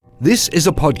This is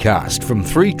a podcast from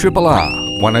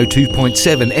 3RRR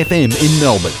 102.7 FM in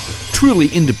Melbourne. Truly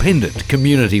independent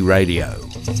community radio.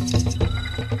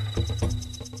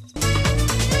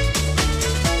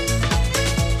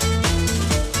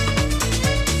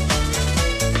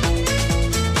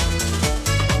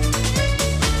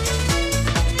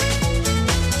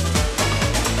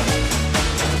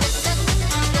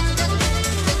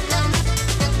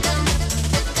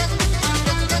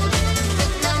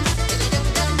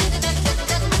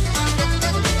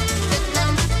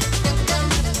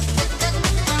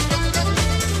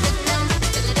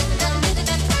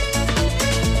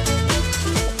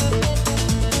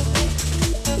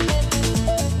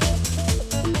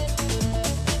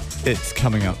 It's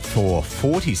coming up for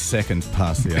 40 seconds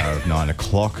past the hour of 9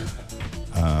 o'clock.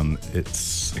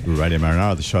 It's Radio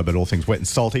Marinara, the show about all things wet and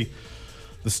salty.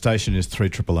 The station is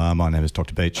 3RRR. My name is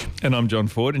Dr. Beach. And I'm John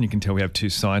Ford, and you can tell we have two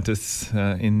scientists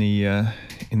in the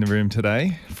room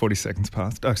today. 55 seconds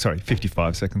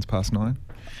past 9.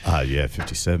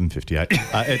 57, 58.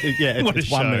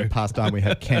 It's 1 minute past 9. We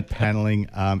have Kent panelling.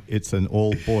 It's an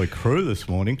all-boy crew this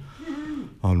morning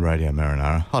on Radio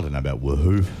Marinara. I don't know about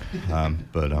woohoo,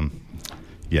 but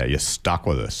you're stuck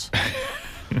with us.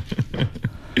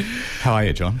 How are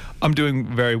you, John? I'm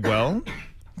doing very well.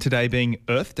 Today being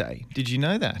Earth Day. Did you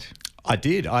know that? I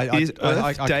did. Is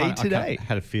Earth Day today? I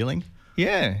had a feeling.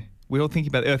 Yeah. We're all thinking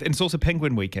about Earth. And it's also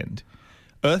Penguin Weekend.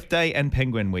 Earth Day and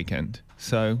Penguin Weekend.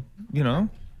 So, you know.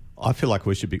 I feel like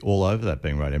we should be all over that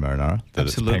being Radio Marinara. That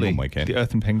Absolutely. It's Penguin Weekend. The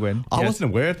Earth and Penguin. I wasn't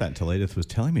aware of that until Edith was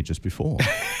telling me just before.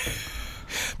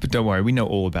 But don't worry, we know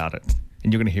all about it.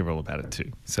 And you're going to hear all about it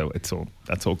too. So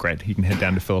that's all great. You can head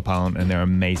down to Phillip Island and there are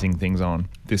amazing things on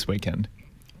this weekend.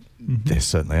 Mm-hmm. There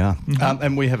certainly are. Mm-hmm.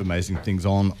 And we have amazing things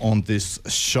on this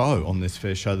show, on this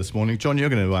fair show this morning. John, you're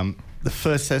going to, the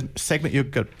first segment, you've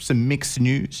got some mixed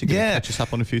news. You're going to catch us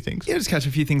up on a few things. Yeah, just catch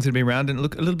a few things that have been around and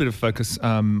look, a little bit of focus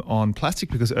on plastic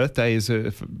because Earth Day is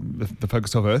the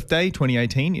focus of Earth Day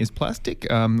 2018 is plastic.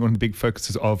 One of the big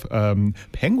focuses of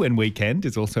Penguin Weekend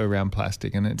is also around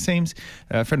plastic. And it seems,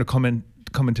 a friend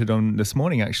commented on this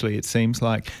morning, actually, it seems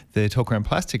like the talk around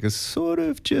plastic has sort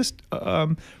of just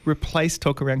replaced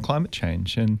talk around climate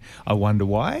change. And I wonder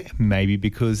why. Maybe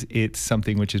because it's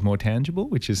something which is more tangible,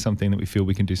 which is something that we feel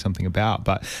we can do something about.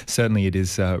 But certainly it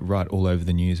is right all over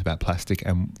the news about plastic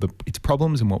and its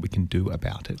problems and what we can do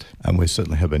about it. And we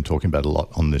certainly have been talking about a lot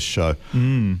on this show,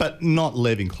 but not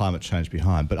leaving climate change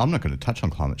behind. But I'm not going to touch on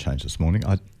climate change this morning.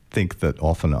 I think that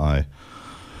often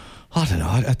I don't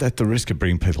know, at the risk of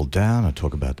bringing people down, I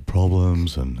talk about the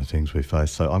problems and the things we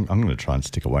face. So I'm going to try and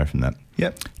stick away from that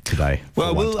today.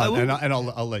 Well,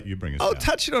 I'll let you bring us I'll down.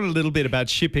 touch it on a little bit about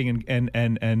shipping and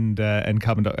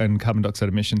carbon dioxide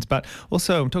emissions, but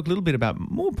also talk a little bit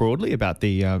more broadly about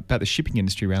the shipping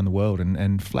industry around the world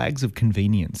and flags of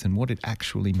convenience and what it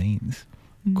actually means.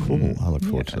 Cool. I look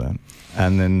forward to that.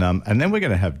 And then we're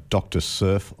going to have Dr.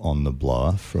 Surf on the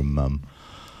blower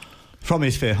from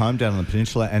his fair home down on the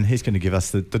peninsula, and he's going to give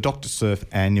us the Dr. Surf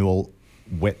annual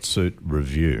wetsuit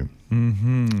review.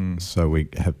 Mm-hmm. So we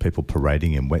have people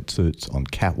parading in wetsuits on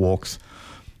catwalks.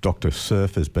 Dr.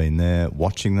 Surf has been there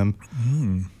watching them,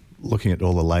 looking at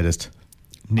all the latest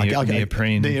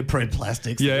neoprene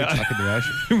plastics. Yeah, in the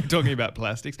ocean. We're talking about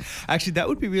plastics. Actually, that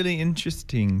would be really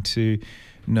interesting to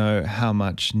know how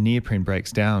much neoprene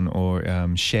breaks down or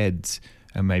sheds.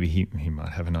 And maybe he might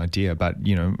have an idea, but,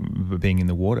 being in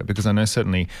the water. Because I know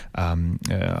certainly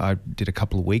I did a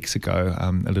couple of weeks ago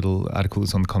a little article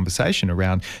on the conversation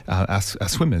around our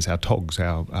swimmers, our togs,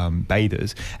 our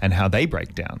bathers, and how they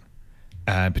break down,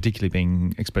 particularly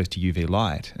being exposed to UV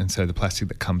light. And so the plastic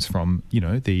that comes from, the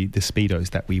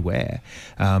Speedos that we wear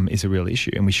is a real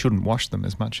issue. And we shouldn't wash them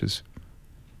as much as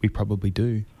we probably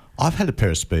do. I've had a pair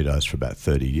of Speedos for about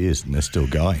 30 years and they're still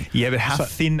going. Yeah, but how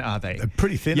thin are they? They're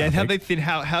pretty thin. Yeah, how they thin?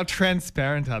 How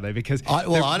transparent are they? Because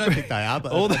I don't think they are,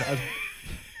 but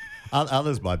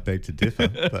others might beg to differ.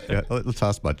 But let's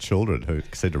ask my children who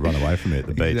seem to run away from me at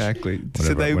the beach. Exactly.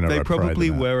 So they probably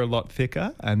were a lot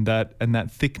thicker, and that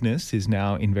thickness is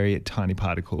now in very tiny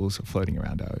particles floating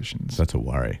around our oceans. That's a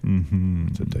worry. Mm-hmm.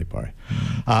 It's a deep worry.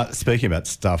 Speaking about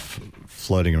stuff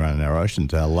floating around in our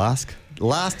oceans, our last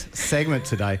segment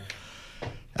today,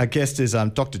 our guest is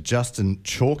Dr. Justin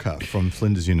Chalker from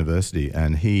Flinders University,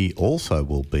 and he also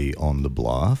will be on the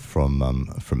blower from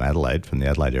Adelaide, from the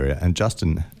Adelaide area. And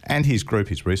Justin and his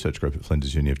research group at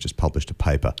Flinders Uni have just published a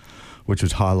paper which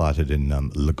was highlighted in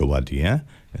Le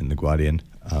Guardian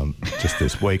just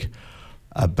this week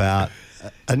about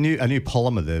a new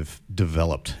polymer they've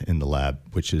developed in the lab,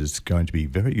 which is going to be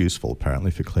very useful apparently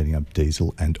for cleaning up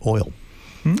diesel and oil.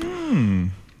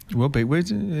 Will be.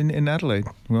 Where's in Adelaide?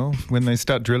 Well, when they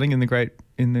start drilling in the Great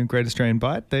Australian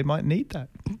Bight, they might need that.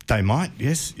 They might,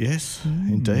 yes,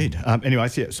 indeed.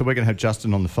 Anyways, so we're going to have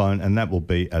Justin on the phone, and that will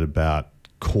be at about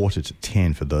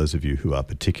 9:45 for those of you who are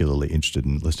particularly interested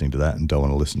in listening to that and don't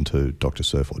want to listen to Dr.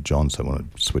 Surf or John, so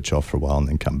want to switch off for a while and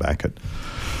then come back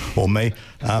or me.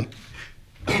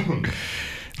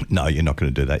 No, you're not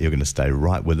going to do that. You're going to stay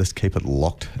right with us. Keep it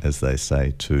locked, as they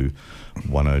say, to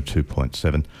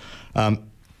 102.7.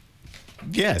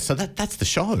 So that's the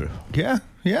show.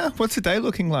 Yeah. What's the day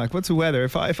looking like? What's the weather?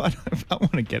 If I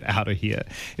want to get out of here,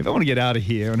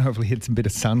 and hopefully hit some bit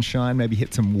of sunshine, maybe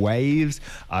hit some waves,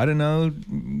 I don't know,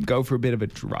 go for a bit of a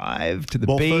drive to the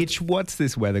beach. What's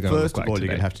this weather going to look like today? First of all, you're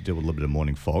going to have to deal with a little bit of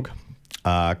morning fog.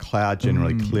 Cloud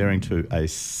generally clearing to a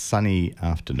sunny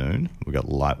afternoon. We've got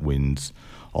light winds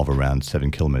of around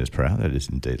 7 kilometres per hour. That is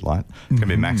indeed light. It's going to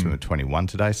be a maximum of 21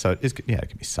 today, so it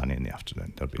can be sunny in the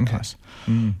afternoon. That'll be nice.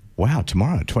 Wow,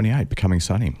 tomorrow, 28, becoming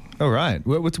sunny. All right.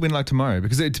 What's the wind like tomorrow?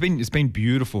 Because it's been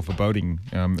beautiful for boating.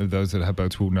 Those that have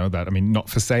boats will know that. I mean, not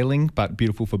for sailing, but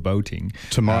beautiful for boating.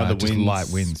 Tomorrow the just winds, light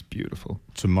winds, beautiful.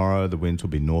 Tomorrow the winds will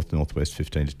be northwest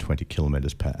 15 to 20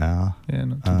 kilometres per hour. Yeah,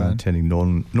 not too bad. Tending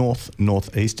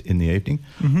northeast in the evening.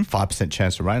 5%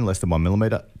 chance of rain, less than 1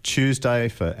 millimetre. Tuesday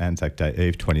for Anzac Day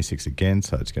Eve, 26 again,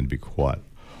 so it's going to be quite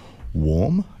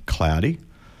warm, cloudy.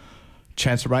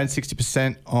 Chance of rain,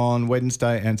 60% on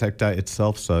Wednesday, Anzac Day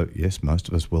itself. So, yes, most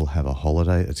of us will have a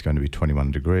holiday. It's going to be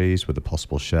 21 degrees with a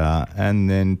possible shower, and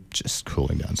then just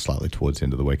cooling down slightly towards the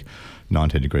end of the week.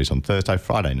 19 degrees on Thursday,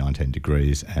 Friday 19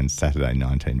 degrees, and Saturday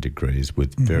 19 degrees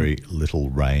with very little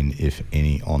rain, if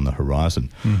any, on the horizon,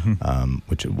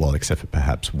 except for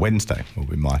perhaps Wednesday, where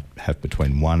we might have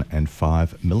between 1 and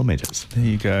 5 millimetres. There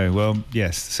you go. Well,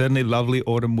 yes, certainly lovely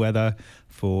autumn weather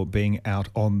for being out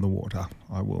on the water.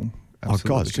 I will. Oh,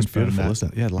 God, it's just beautiful,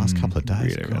 isn't it? Yeah, the last couple of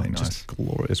days. Really nice. Just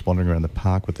glorious, wandering around the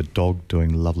park with the dog,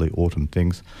 doing lovely autumn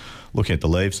things, looking at the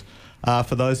leaves.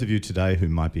 For those of you today who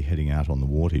might be heading out on the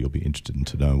water, you'll be interested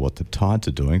to know what the tides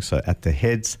are doing. So at the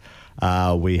heads,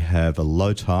 we have a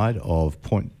low tide of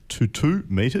 0.22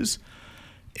 metres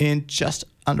in just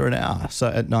under an hour. So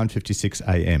at 9:56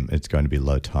 a.m, it's going to be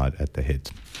low tide at the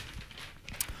heads.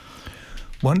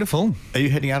 Wonderful. Are you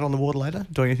heading out on the water later,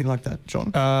 doing anything like that,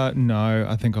 John? No,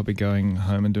 I think I'll be going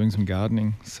home and doing some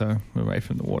gardening, so we're away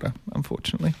from the water,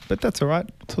 unfortunately. But that's all right.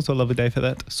 It's also a lovely day for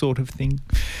that sort of thing.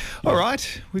 Yeah. All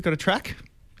right, we've got a track.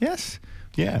 Yes.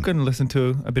 Yeah. I'm going to listen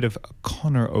to a bit of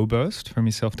Conor Oberst from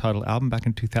his self-titled album back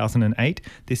in 2008.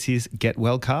 This is Get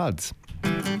Well Cards.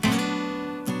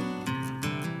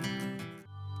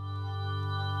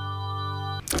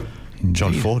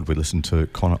 John Ford, we listened to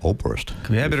Conor Oberst.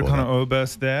 We had a bit of Conor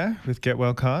Oberst there with Get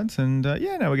Well Cards. And now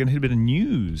we're going to hit a bit of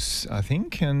news, I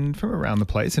think, and from around the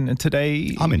place. And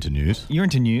today... I'm into news. You're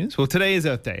into news? Well, today is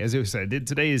Earth Day, as you said.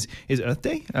 Today is Earth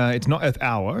Day. It's not Earth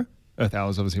Hour. Earth Hour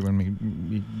is obviously when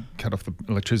we cut off the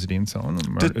electricity and so on.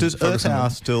 Does Earth Hour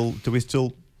still... Do we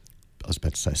still... I was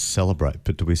about to say celebrate,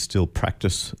 but do we still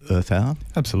practice Earth Hour?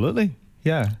 Absolutely.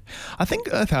 Yeah. I think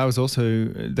Earth Hours also,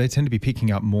 they tend to be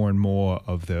picking up more and more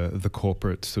of the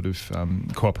corporate sort of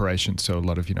cooperation. So a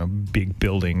lot of, big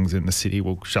buildings in the city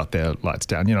will shut their lights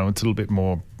down. It's a little bit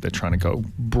more, they're trying to go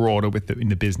broader in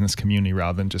the business community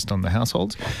rather than just on the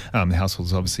households. The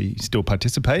households obviously still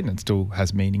participate and it still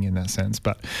has meaning in that sense.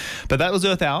 But that was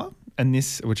Earth Hour. And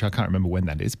this, which I can't remember when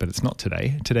that is, but it's not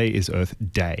today. Today is Earth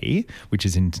Day, which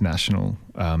is international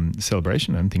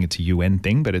celebration. I don't think it's a UN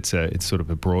thing, but it's sort of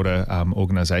a broader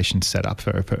organisation set up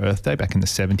for Earth Day back in the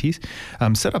 70s.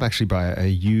 Set up actually by a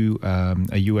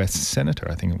US senator,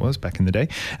 I think it was, back in the day.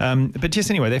 But just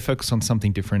anyway, they focus on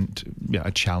something different, a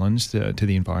challenge to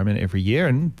the environment every year.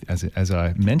 And as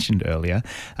I mentioned earlier,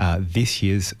 this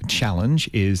year's challenge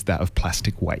is that of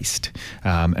plastic waste.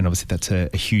 And obviously that's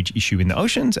a huge issue in the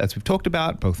oceans, as we've talked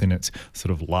about, both in its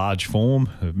sort of large form,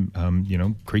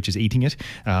 creatures eating it,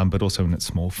 but also in its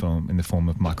small form, in the form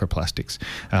of microplastics.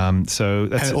 So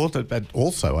that's... And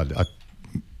also,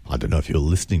 I don't know if you were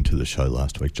listening to the show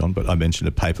last week, John, but I mentioned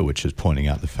a paper which is pointing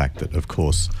out the fact that, of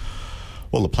course,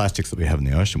 all the plastics that we have in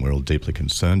the ocean we're all deeply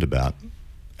concerned about,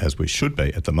 as we should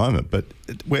be at the moment, but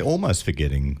we're almost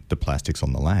forgetting the plastics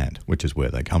on the land, which is where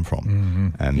they come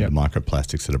from, and the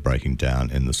microplastics that are breaking down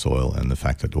in the soil, and the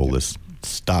fact that all this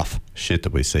shit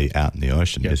that we see out in the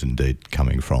ocean is indeed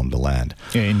coming from the land.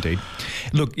 Yeah, indeed.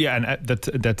 Look, and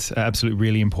that's absolutely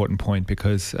really important point,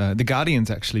 because the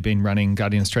Guardian's actually been running,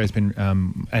 Guardian Australia's been,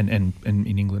 and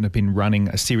in England have been running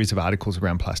a series of articles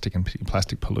around plastic and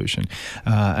plastic pollution.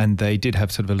 And they did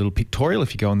have sort of a little pictorial.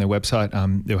 If you go on their website,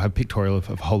 they'll have pictorial of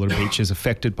a whole lot of beaches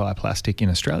affected by plastic in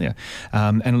Australia.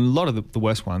 And a lot of the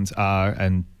worst ones are,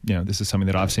 and this is something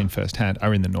that I've seen firsthand,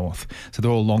 are in the north. So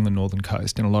they're all along the northern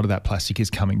coast, and a lot of that plastic is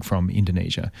coming from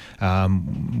Indonesia,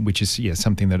 which is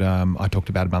something that I talked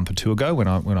about a month or two ago when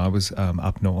I was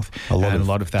up north. A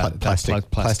lot of that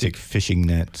plastic fishing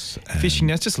nets. Fishing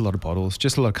nets, just a lot of bottles,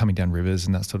 just a lot coming down rivers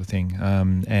and that sort of thing.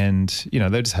 And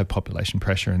they just have population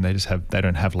pressure, and they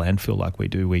don't have landfill like we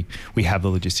do. We have the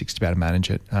logistics to be able to manage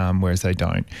it, whereas they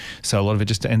don't. So a lot of it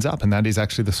just ends up, and that is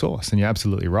actually the source. And you're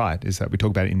absolutely right, is that we talk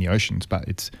about it in the oceans,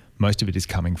 but most of it is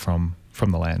coming from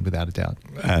the land, without a doubt.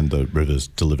 And the rivers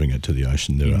delivering it to the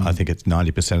ocean. I think it's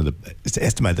 90% it's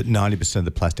estimated that 90% of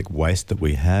the plastic waste that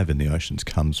we have in the oceans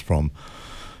comes from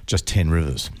just 10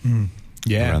 rivers.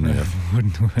 Yeah, around the earth.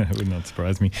 would not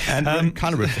surprise me. And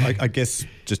I guess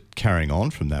just carrying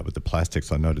on from that with the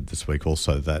plastics, I noted this week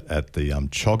also that at the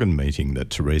Choggin meeting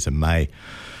that Theresa May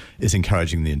is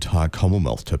encouraging the entire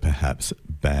Commonwealth to perhaps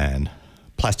ban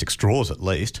plastic straws at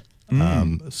least.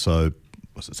 So,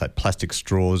 what's it say? Plastic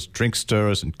straws, drink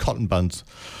stirrers and cotton buds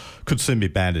could soon be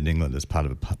banned in England as part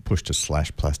of a push to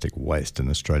slash plastic waste, and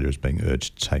Australia is being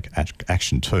urged to take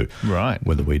action too. Right.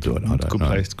 Whether we do it, I don't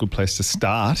know. Good place to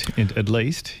start, at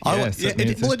least.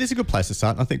 It is a good place to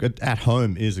start. I think at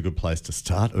home is a good place to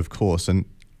start, of course. And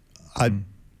I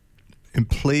am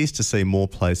pleased to see more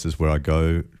places where I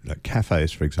go, like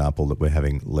cafes, for example, that we're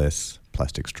having less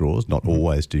plastic straws. Not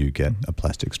always do you get a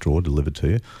plastic straw delivered to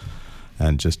you.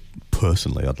 And just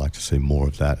personally, I'd like to see more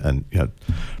of that, and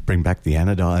bring back the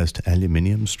anodised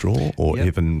aluminium straw, or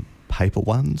even paper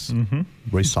ones,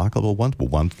 recyclable ones,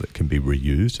 ones that can be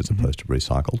reused as opposed to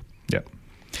recycled. Yep.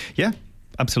 Yeah.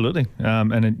 Absolutely,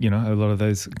 and a lot of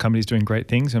those companies doing great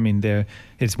things. I mean,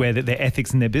 it's where their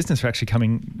ethics and their business are actually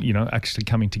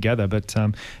coming together. But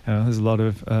there's a lot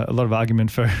of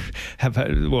argument for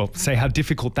say how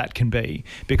difficult that can be,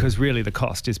 because really the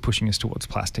cost is pushing us towards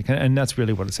plastic, and that's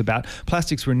really what it's about.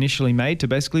 Plastics were initially made to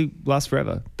basically last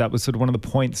forever. That was sort of one of the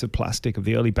points of plastic, of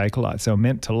the early Bakelite. They were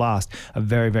meant to last a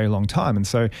very, very long time, and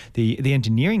so the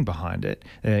engineering behind it,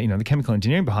 the chemical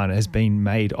engineering behind it, has been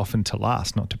made often to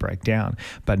last, not to break down.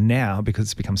 But now, because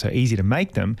it's become so easy to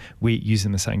make them, we use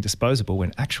them as saying disposable,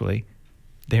 when actually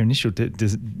their initial,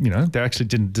 they're actually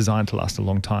designed to last a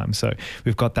long time. So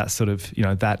we've got that sort of,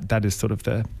 that is sort of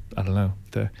the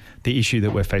issue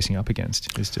that we're facing up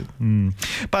against.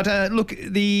 But look,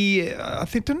 I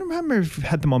don't remember if we've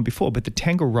had them on before, but the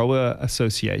Tangaroa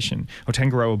Association, or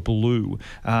Tangaroa Blue,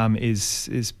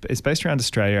 is based around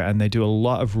Australia, and they do a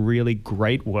lot of really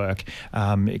great work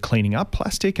cleaning up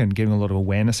plastic and getting a lot of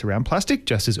awareness around plastic,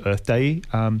 just as Earth Day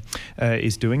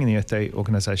is doing, and the Earth Day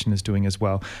organisation is doing as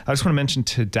well. I just want to mention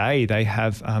today they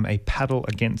have a paddle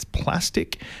against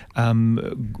plastic.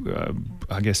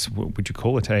 I guess, what would you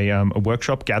call it? A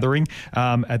workshop gathering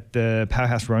at the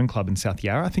Powerhouse Rowing Club in South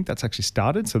Yarra. I think that's actually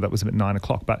started, so that was about 9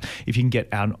 o'clock. But if you can get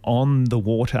out on the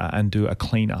water and do a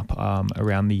clean-up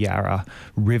around the Yarra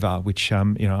River, which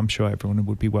I'm sure everyone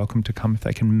would be welcome to come if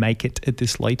they can make it at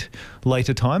this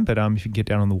later time. But if you can get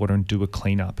down on the water and do a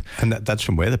clean-up. And that's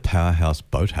from where? The Powerhouse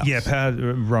Boathouse? Yeah,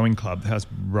 Rowing Club, House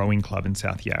Rowing Club in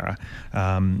South Yarra.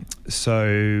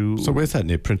 So where's that,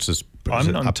 near Princess?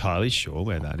 I'm not entirely sure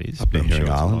where that is. Up near Herring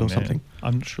Island or something?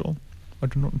 I'm not sure. I'm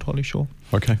not entirely sure.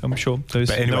 Okay. I'm sure. But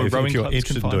anyway, if you're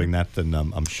interested in doing that, then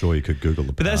I'm sure you could Google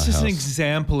the Powerhouse. But that's just an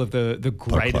example of the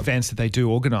great events that they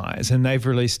do organise. And they've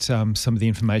released some of the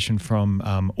information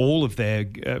from all of their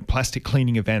plastic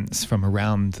cleaning events from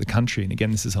around the country. And again,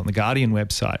 this is on the Guardian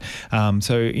website.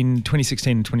 So in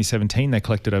 2016 and 2017, they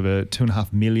collected over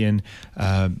 2.5 million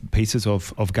pieces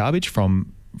of garbage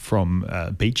from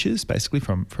beaches, basically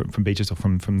from beaches or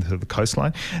from the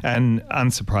coastline, and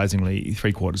unsurprisingly,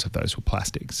 3/4 of those were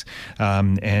plastics.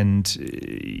 And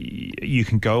you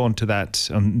can go onto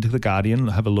the Guardian,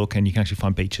 have a look, and you can actually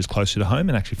find beaches closer to home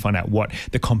and actually find out what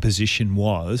the composition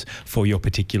was for your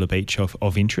particular beach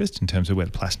of interest in terms of where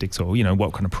the plastics, or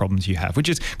what kind of problems you have, which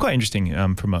is quite interesting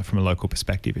from a local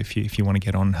perspective. If you want to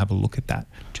get on and have a look at that,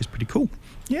 which is pretty cool.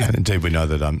 Yeah. And indeed, we know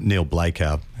that Neil Blake,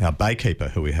 our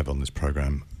baykeeper, who we have on this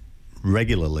program,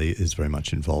 regularly is very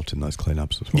much involved in those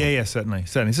cleanups as well. Yeah, certainly.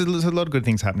 So there's a lot of good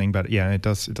things happening, but it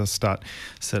does start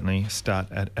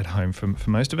at home for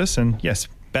most of us. And yes,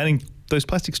 banning those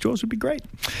plastic straws would be great.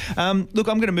 Look,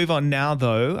 I'm going to move on now,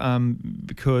 though,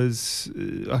 because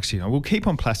actually, we'll keep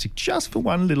on plastic just for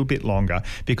one little bit longer,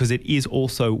 because it is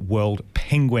also World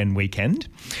Penguin Weekend.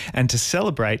 And to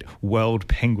celebrate World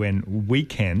Penguin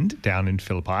Weekend down in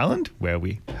Phillip Island, where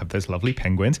we have those lovely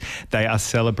penguins, they are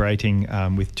celebrating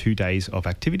with 2 days of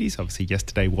activities. Obviously,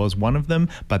 yesterday was one of them,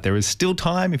 but there is still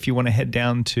time if you want to head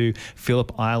down to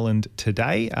Phillip Island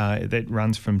today. That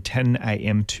runs from 10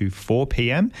 a.m. to 4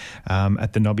 p.m.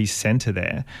 at the Nobby Centre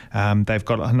there. They've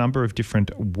got a number of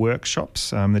different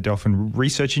workshops. The Dolphin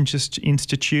Research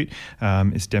Institute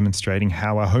is demonstrating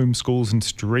how our home, schools and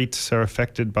streets are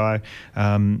affected by,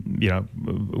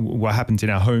 what happens in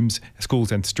our homes,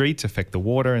 schools and streets affect the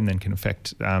water and then can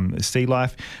affect sea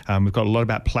life. We've got a lot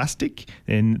about plastic.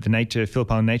 In the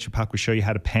Phillip Island Nature Park, we show you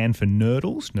how to pan for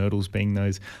nurdles. Nurdles being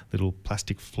those little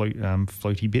plastic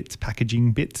floaty bits,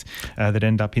 packaging bits that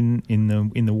end up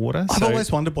in the water. I've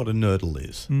always wondered what a nurdle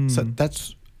is.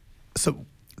 So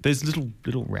there's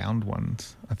little round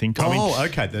ones, I think.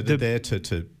 Okay. They're there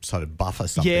to sort of buffer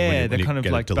something. Yeah, they're kind of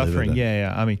like buffering.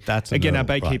 Yeah. I mean, that's again, our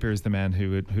nurdle, baykeeper is the man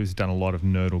who's done a lot of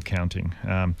nurdle counting.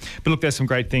 But look, there's some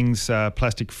great things: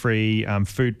 plastic-free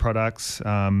food products,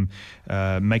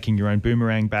 making your own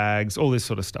boomerang bags, all this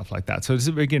sort of stuff like that. So it's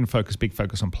again big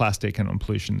focus on plastic and on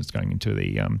pollution that's going into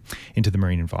the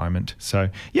marine environment. So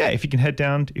yeah, if you can head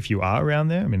down, if you are around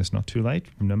there, I mean, it's not too late.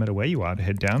 No matter where you are, to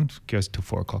head down. It goes till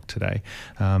 4:00 today.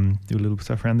 Do a little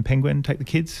stuff around the Penguin, take the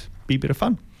kids, be a bit of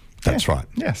fun. That's right.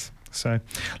 Yes. So,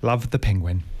 love the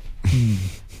Penguin.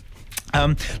 Look,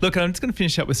 I'm just going to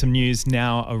finish up with some news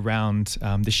now around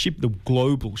the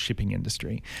global shipping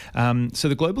industry. So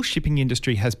the global shipping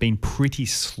industry has been pretty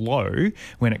slow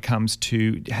when it comes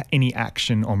to any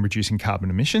action on reducing carbon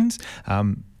emissions.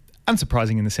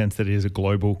 Unsurprising in the sense that it is a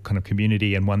global kind of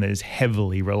community and one that is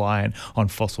heavily reliant on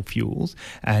fossil fuels,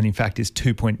 and in fact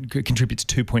contributes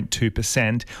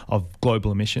 2.2% of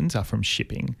global emissions are from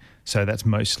shipping. So that's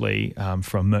mostly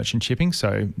from merchant shipping,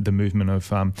 so the movement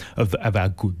of our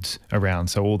goods around.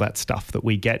 So all that stuff that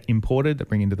we get imported, that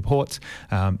bring into the ports,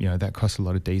 that costs a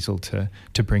lot of diesel to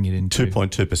bring it into.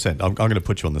 2.2%. I'm going to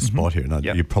put you on the spot here, and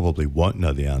you probably won't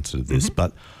know the answer to this,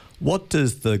 but what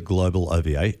does the global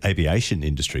aviation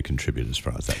industry contribute as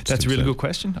far as that's concerned? A really good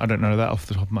question. I don't know that off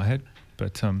the top of my head,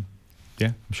 but I'm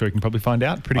sure you can probably find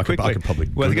out pretty quickly. I could probably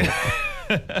Google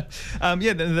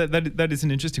it. That is an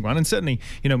interesting one, and certainly,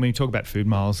 when you talk about food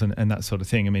miles and that sort of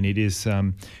thing, I mean, it is,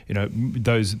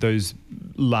 those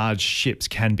large ships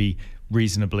can be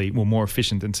reasonably more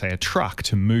efficient than, say, a truck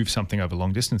to move something over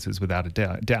long distances without a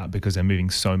doubt, because they're moving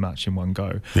so much in one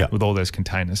go with all those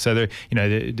containers. So,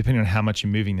 depending on how much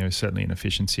you're moving, there is certainly an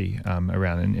efficiency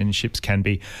around, and ships can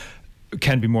be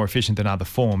more efficient than other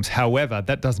forms. However,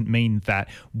 that doesn't mean that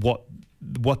what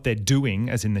they're doing,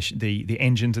 as in the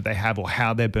engines that they have, or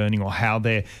how they're burning, or how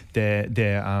they're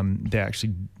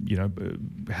actually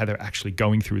how they're actually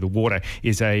going through the water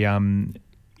is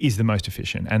the most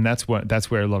efficient, and that's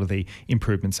where a lot of the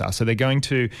improvements are. So they're going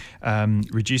to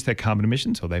reduce their carbon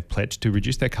emissions, or they've pledged to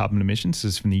reduce their carbon emissions.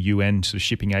 This is from the UN sort of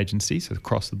shipping agency, so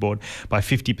across the board, by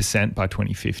 50% by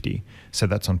 2050. So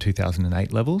that's on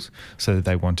 2008 levels. So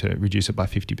they want to reduce it by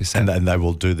 50%. And they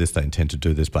will do this. They intend to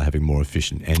do this by having more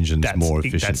efficient engines, more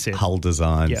efficient hull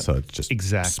design, so it just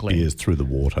spears through the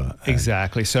water.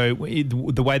 Exactly. So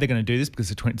the way they're going to do this, because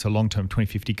it's a long-term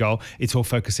 2050 goal, it's all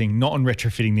focusing not on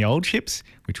retrofitting the old ships,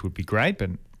 which would be great, but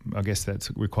I guess that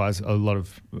requires a lot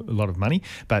of money.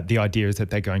 But the idea is that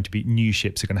they're going to be, new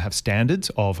ships are going to have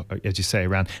standards of, as you say,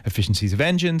 around efficiencies of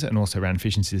engines and also around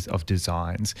efficiencies of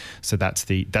designs. So that's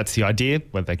the idea.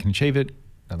 Whether they can achieve it,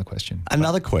 another question.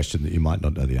 Another question that you might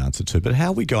not know the answer to, but how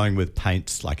are we going with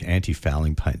paints like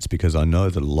anti-fouling paints? Because I know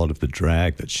that a lot of the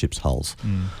drag that ships' hulls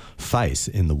face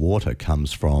in the water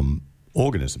comes from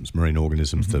marine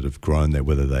organisms that have grown there,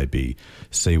 whether they be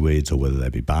seaweeds or whether they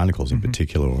be barnacles in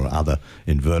particular, or other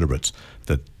invertebrates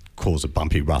that cause a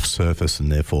bumpy, rough surface,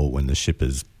 and therefore when the ship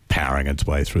is powering its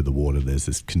way through the water, there's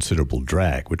this considerable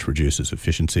drag which reduces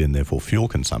efficiency and therefore fuel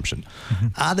consumption.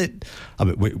 I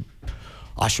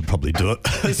should probably do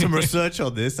some research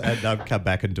on this and come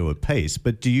back and do a piece.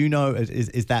 But do you know,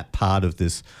 is that part of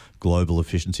this global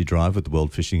efficiency drive with the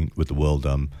world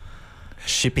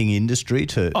shipping industry?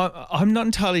 I'm not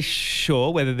entirely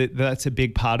sure whether that's a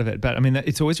big part of it, but I mean,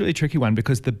 it's always a really tricky one,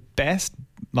 because the best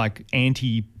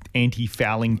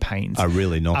anti-fouling paints are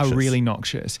really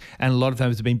noxious, and a lot of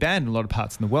those have been banned in a lot of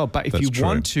parts in the world. But if you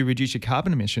want to reduce your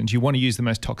carbon emissions, you want to use the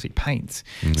most toxic paints.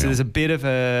 So there's a bit of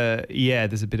an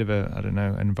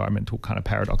environmental kind of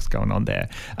paradox going on there,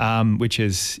 which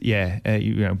is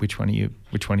which one are you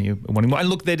wanting more? And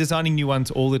look, they're designing new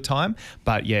ones all the time,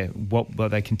 but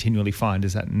what they continually find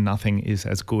is that nothing is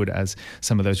as good as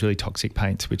some of those really toxic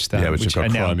paints, which have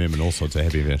got chromium and all sorts of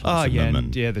heavy metals.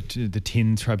 The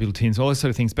tins, tributyl tins, all those sort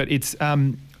of things. But it's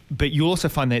but you'll also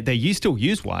find that they're still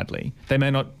used widely. They may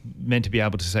not meant to be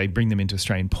able to say bring them into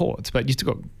Australian ports, but you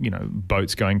still got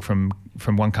boats going from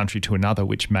one country to another,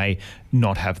 which may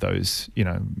not have those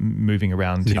moving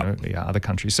around other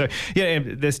countries. So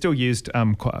they're still used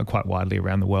quite widely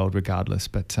around the world, regardless.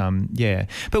 But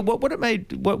but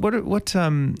what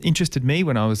interested me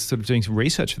when I was sort of doing some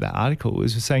research for that article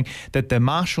was saying that the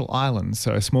Marshall Islands,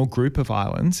 so a small group of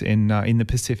islands in the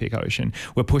Pacific Ocean,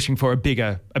 were pushing for a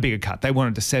bigger cut. They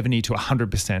wanted a 70 to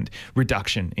 100%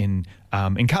 reduction in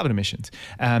carbon emissions.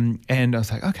 And I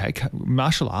was like, okay,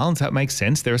 Marshall Islands, that makes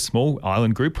sense. They're a small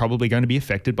island group, probably going to be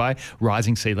affected by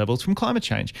rising sea levels from climate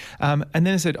change. And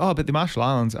then I said, but the Marshall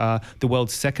Islands are the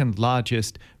world's second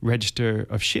largest register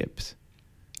of ships.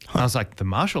 And I was like, the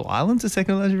Marshall Islands are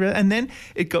second largest? And then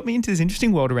it got me into this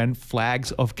interesting world around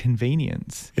flags of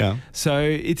convenience. Yeah. So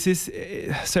it's this.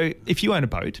 So if you own a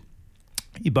boat,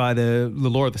 you buy the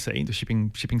law of the sea, the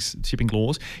shipping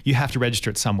laws, you have to register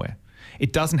it somewhere.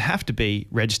 It doesn't have to be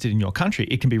registered in your country.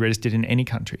 It can be registered in any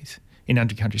countries, in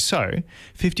 100 countries. So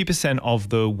 50% of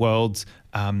the world's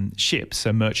ships,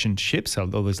 so merchant ships, so all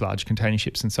those large container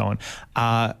ships and so on,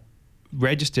 are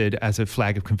registered as a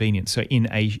flag of convenience, so in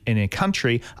a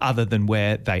country other than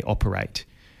where they operate.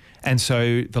 And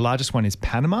so the largest one is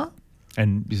Panama.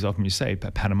 And as often you say,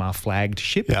 a Panama flagged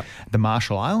ship. Yep. The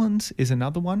Marshall Islands is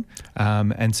another one,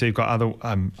 and so you've got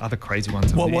other crazy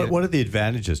ones. What are the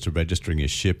advantages to registering a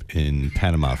ship in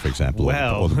Panama, for example?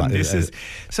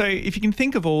 So if you can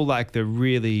think of all like the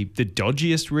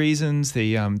dodgiest reasons,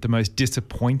 the most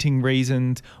disappointing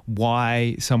reasons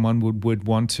why someone would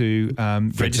want to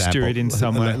register it in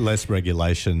somewhere. Less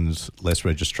regulations, less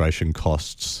registration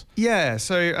costs. Yeah,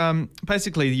 so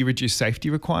basically you reduce safety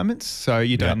requirements, so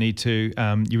you don't need to.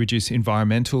 You reduce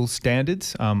environmental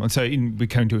standards, and so we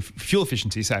come to fuel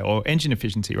efficiency, say, or engine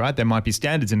efficiency, right? There might be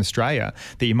standards in Australia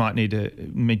that you might need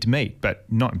to meet,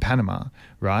 but not in Panama,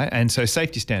 right? And so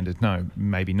safety standards, no,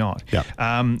 maybe not.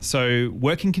 Yeah. So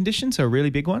working conditions are a really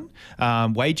big one.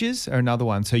 Wages are another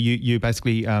one. So you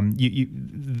basically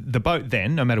the boat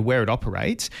then, no matter where it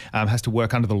operates, has to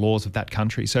work under the laws of that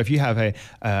country. So if you have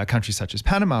a country such as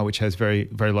Panama, which has very,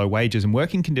 very low wages and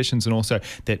working conditions, and also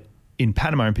that in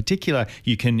Panama in particular,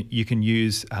 you can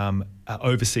use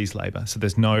overseas labour. So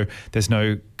there's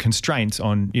no constraints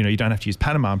on, you don't have to use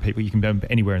Panama people. You can be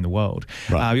anywhere in the world.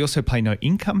 Right. We also pay no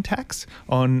income tax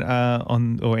on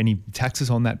or any taxes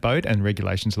on that boat, and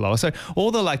regulations are lower. So all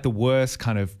the worst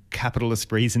kind of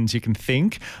capitalist reasons you can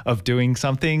think of doing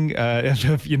something,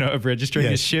 of registering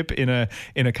a ship in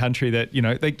a country that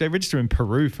they register in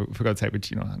Peru for God's sake,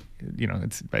 which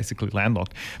it's basically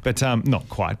landlocked, but not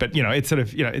quite. But it's sort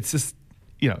of it's just.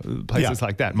 Places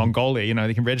like that, Mongolia,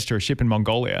 they can register a ship in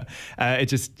Mongolia. It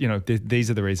just, these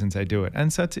are the reasons they do it.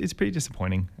 And so it's pretty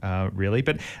disappointing, really.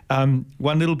 But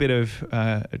one little bit of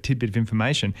a tidbit of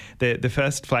information, the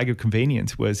first flag of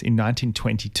convenience was in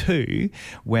 1922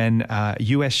 when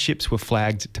US ships were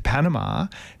flagged to Panama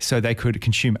so they could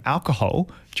consume alcohol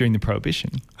during the Prohibition.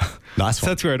 Nice one. So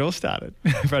that's where it all started.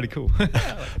 Pretty cool.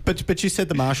 But you said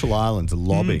the Marshall Islands are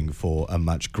lobbying for a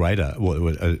much greater,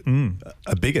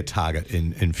 a bigger target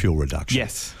in fuel reduction.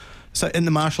 Yes. So in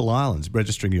the Marshall Islands,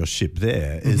 registering your ship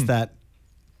there, is that,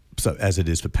 so as it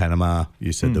is for Panama,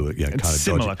 you said there were kind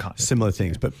of similar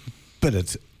things, but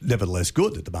it's nevertheless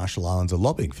good that the Marshall Islands are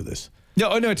lobbying for this. No,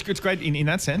 it's great in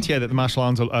that sense, that the Marshall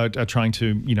Islands are trying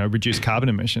to, reduce carbon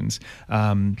emissions.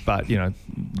 But,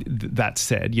 that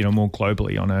said, more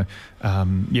globally on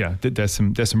there's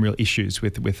some real issues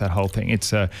with that whole thing.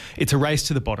 It's a race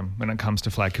to the bottom when it comes to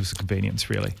flags of convenience,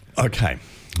 really. Okay.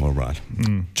 All right.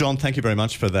 John, thank you very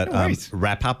much for that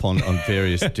wrap up on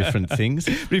various different things.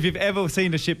 But if you've ever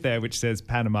seen a ship there which says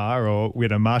Panama or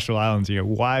Marshall Islands,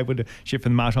 why would a ship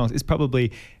from the Marshall Islands? It's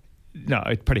probably... No,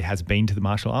 it probably has been to the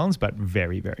Marshall Islands, but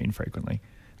very, very infrequently.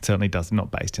 It certainly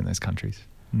not based in those countries.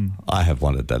 I have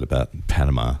wondered that about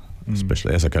Panama,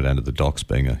 especially as I go down to the docks,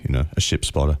 being a ship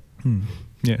spotter.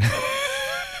 Yeah.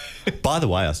 By the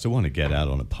way, I still want to get out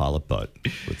on a pilot boat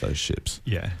with those ships.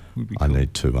 Yeah, would be cool. I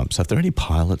need to. So if there are any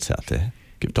pilots out there,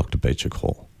 give Dr. Beach a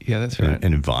call. Yeah, that's right.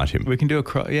 And invite him. We can do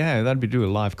do a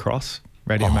live cross.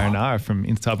 Radio Marinara from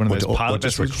inside one of those pilot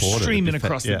vessels streaming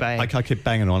across the bay. I keep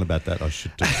banging on about that. I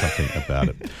should do something about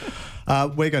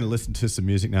it. We're going to listen to some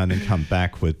music now and then come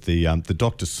back with the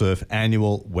Dr. Surf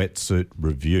annual wetsuit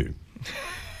review.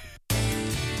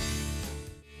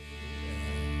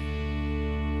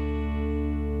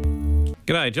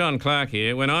 G'day, John Clark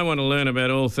here. When I want to learn about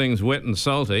all things wet and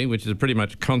salty, which is a pretty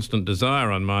much constant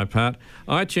desire on my part,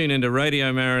 I tune into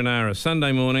Radio Marinara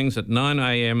Sunday mornings at 9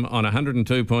 a.m. on 102.7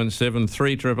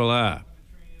 3RRR.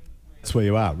 That's where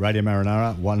you are. Radio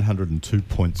Marinara,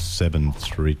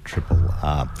 102.73 Triple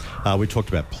R. We talked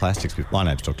about plastics. My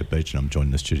name's Dr. Beach, and I'm joined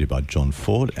in the studio by John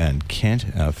Ford and Kent,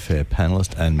 our fair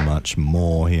panellist, and much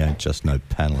more. He ain't just no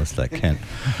panellist, that Kent.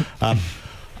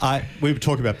 We were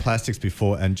talking about plastics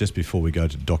before, and just before we go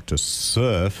to Dr.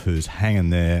 Surf, who's hanging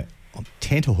there on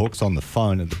tenterhooks on the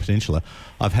phone at the Peninsula,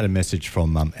 I've had a message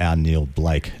from our Neil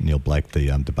Blake,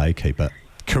 the bay keeper,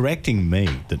 correcting me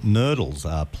that nurdles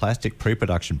are plastic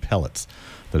pre-production pellets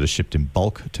that are shipped in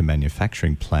bulk to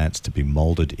manufacturing plants to be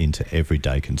moulded into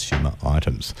everyday consumer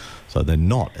items. So they're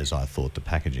not, as I thought, the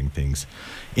packaging things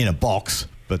in a box,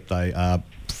 but they are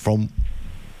from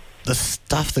the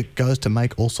stuff that goes to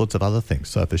make all sorts of other things.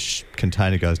 So if a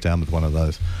container goes down with one of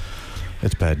those,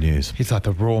 it's bad news. It's like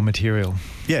the raw material.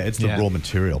 Yeah, it's the raw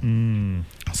material.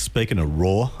 Speaking of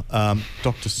raw,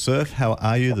 Dr. Surf, how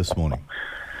are you this morning?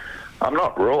 I'm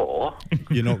not raw.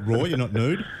 You're not raw? You're not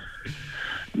nude?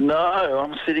 No,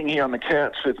 I'm sitting here on the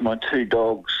couch with my two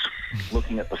dogs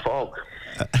looking at the fog.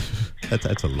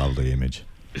 That's a lovely image.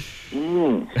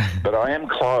 But I am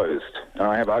clothed and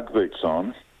I have Ugg boots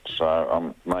on, so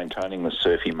I'm maintaining the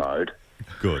surfy mode.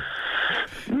 Good.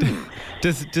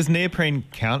 Does neoprene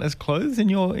count as clothes in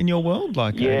your world?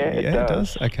 It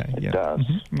does. Okay, It does.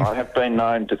 Mm-hmm. I have been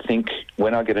known to think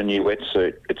when I get a new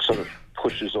wetsuit, it sort of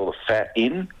pushes all the fat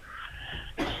in.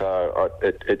 So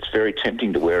it's very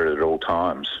tempting to wear it at all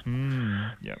times.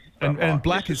 Yeah, and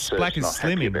black is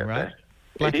slimming, right?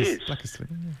 Black is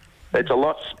slimming. Yeah. It's a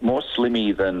lot more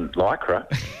slimmy than Lycra.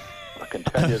 I can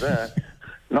tell you that.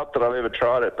 Not that I've ever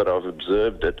tried it, but I've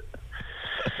observed it.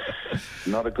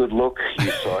 Not a good look,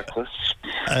 you cyclists.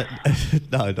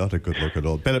 No, not a good look at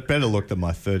all. Better look than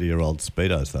my 30-year-old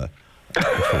Speedos, though,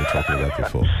 which we were talking about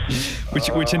before.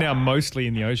 Which are now mostly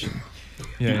in the ocean.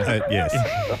 Yeah. Yes.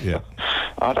 Yeah.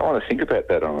 I don't want to think about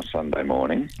that on a Sunday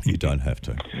morning. You don't have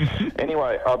to.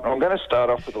 Anyway, I'm going to start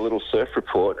off with a little surf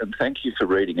report, and thank you for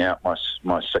reading out my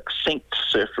succinct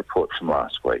surf report from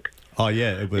last week. Oh,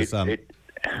 yeah, it was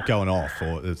going off,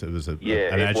 or it was an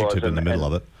adjective in the middle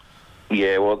of it.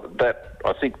 Yeah, well,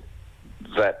 I think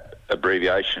that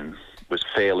abbreviation was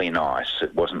fairly nice.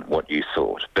 It wasn't what you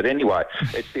thought. But anyway,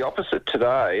 it's the opposite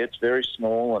today. It's very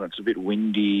small and it's a bit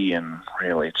windy, and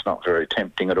really it's not very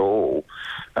tempting at all.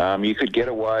 You could get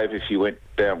a wave if you went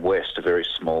down west, a very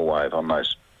small wave on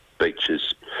those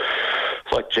beaches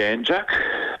like Janjuk.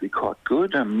 Be quite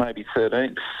good, and maybe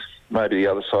 13th, maybe the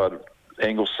other side of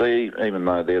Anglesea, even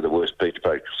though they're the worst beach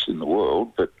beaches in the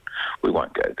world, but we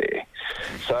won't go there.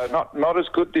 So not as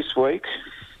good this week.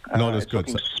 Not as good.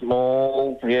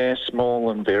 Small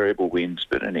and variable winds,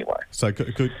 but anyway. So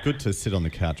good to sit on the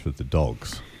couch with the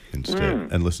dogs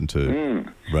instead and listen to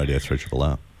Radio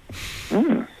 3RR.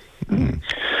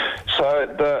 So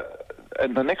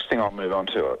the next thing I'll move on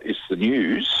to is the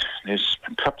news. There's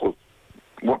a couple of,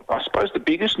 I suppose the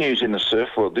biggest news in the surf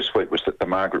world this week was that the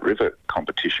Margaret River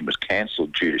competition was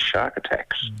cancelled due to shark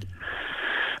attacks,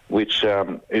 which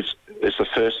is the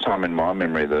first time in my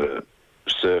memory that a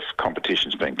surf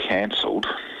competition's been cancelled.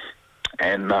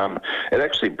 And it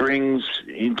actually brings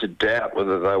into doubt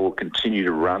whether they will continue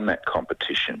to run that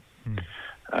competition.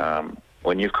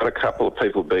 When you've got a couple of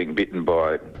people being bitten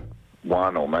by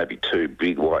one or maybe two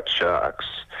big white sharks,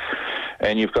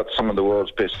 and you've got some of the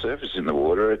world's best surfers in the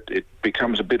water, it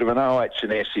becomes a bit of an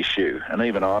OH&S issue. And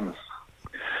even I'm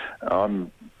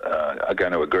going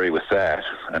to agree with that.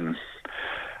 And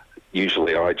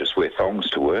usually I just wear thongs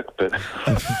to work, but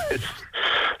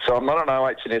so I'm not an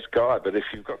OH&S guy, but if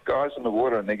you've got guys in the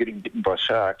water and they're getting bitten by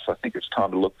sharks, I think it's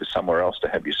time to look for somewhere else to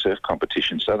have your surf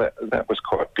competition. So that was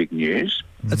quite big news.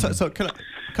 So can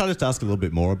I just ask a little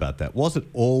bit more about that? Was it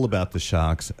all about the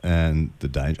sharks and the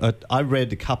danger? I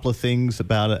read a couple of things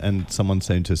about it, and someone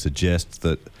seemed to suggest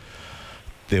that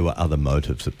there were other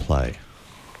motives at play.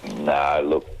 No,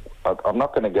 look, I'm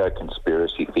not going to go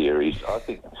conspiracy theories. I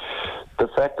think the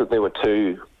fact that there were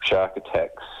two shark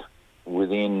attacks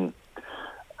within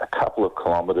a couple of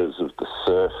kilometres of the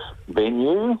surf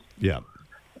venue,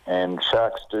 and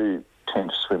sharks do tend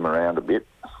to swim around a bit.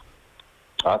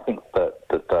 I think that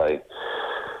they,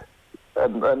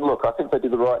 and look, I think they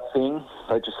did the right thing.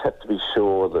 They just have to be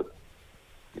sure that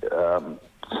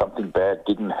something bad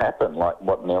didn't happen, like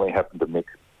what nearly happened to Mick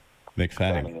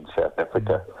Fanning in South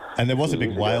Africa. And there was a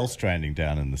big whale stranding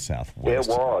down in the southwest.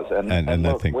 There was, and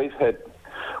look,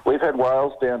 we've had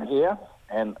whales down here,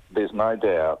 and there's no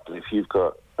doubt that if you've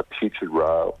got a putrid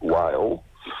whale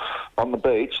on the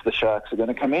beach, the sharks are going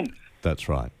to come in. That's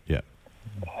right, yeah.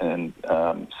 And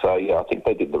I think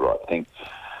they did the right thing.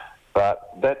 But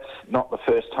that's not the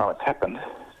first time it's happened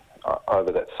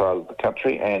over that side of the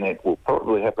country, and it will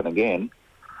probably happen again.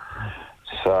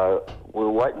 So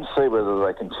we'll wait and see whether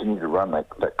they continue to run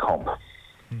that comp.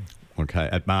 Okay,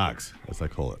 at Marks, as they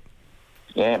call it.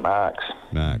 Yeah, Marks.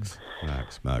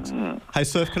 Hey,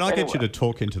 Surf, can I get you to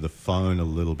talk into the phone a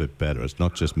little bit better? It's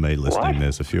not just me listening. What?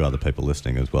 There's a few other people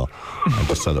listening as well. And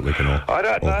just so that we can all... I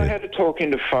don't know hear. how to talk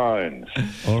into phones.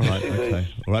 All right, okay.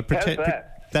 All right, How's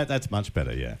that? That's much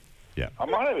better, yeah. Yeah. I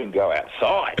might even go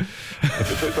outside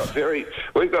because we've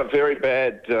got very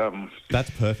bad. That's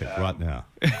perfect right now.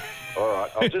 All right,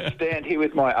 I'll just stand here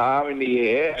with my arm in the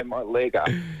air and my leg up.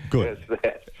 Good. How's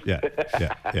that?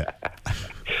 Yeah.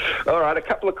 All right, a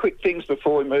couple of quick things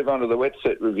before we move on to the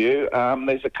wetsuit review.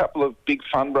 There's a couple of big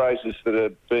fundraisers that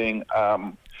are being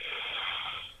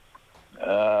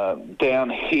down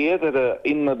here that are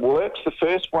in the works. The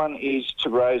first one is to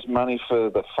raise money for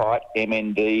the Fight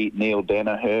MND Neil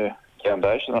Danaher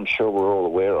Foundation, I'm sure we're all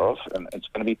aware of, and it's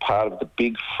going to be part of the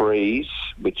Big Freeze,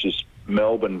 which is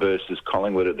Melbourne versus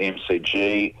Collingwood at the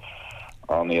MCG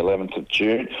on the 11th of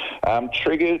June.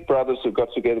 Trigger Brothers have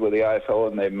got together with the AFL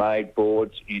and they've made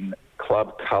boards in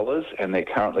club colours, and they're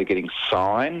currently getting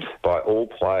signed by all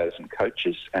players and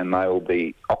coaches, and they will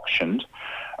be auctioned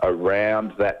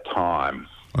around that time.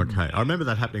 Okay, I remember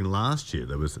that happening last year.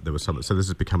 There was something. So this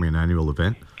is becoming an annual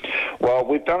event. Well,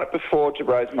 we've done it before to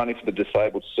raise money for the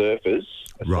Disabled Surfers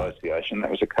Association. Right.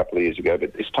 That was a couple of years ago,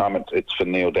 but this time it's for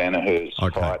Neil Danaher's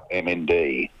Fight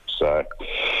MND. So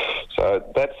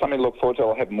that's something to look forward to.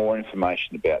 I'll have more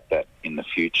information about that in the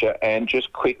future. And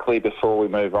just quickly before we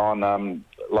move on,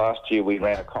 last year we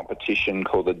ran a competition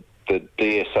called the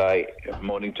DSA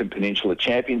Mornington Peninsula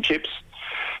Championships,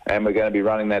 and we're going to be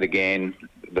running that again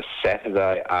the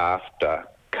Saturday after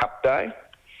Cup Day.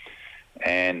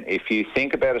 And if you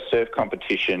think about a surf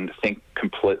competition, think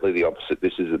completely the opposite.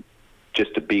 This is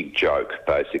just a big joke,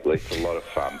 basically. It's a lot of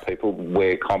fun. People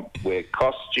wear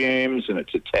costumes, and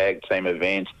it's a tag team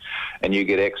event, and you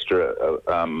get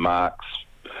extra marks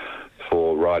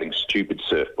for riding stupid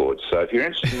surfboards. So if you're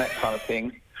interested in that kind of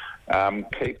thing,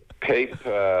 keep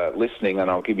listening,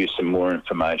 and I'll give you some more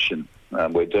information.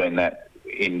 We're doing that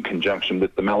in conjunction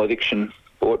with the Malediction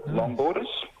longboarders.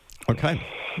 Okay,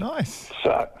 nice.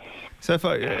 So if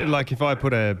I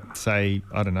put a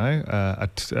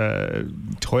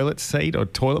toilet seat or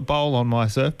toilet bowl on my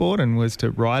surfboard and was to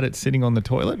ride it sitting on the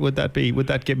toilet, would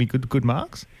that get me good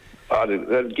marks?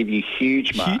 That'd give you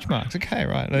huge marks. Huge marks. Okay,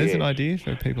 right. There's an idea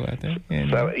for people out there.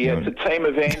 It's a team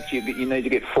event. You need to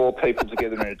get 4 people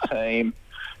together in a team.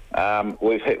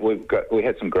 We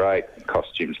had some great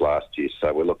costumes last year,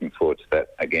 so we're looking forward to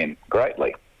that again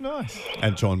greatly. Nice.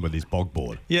 And John with his bog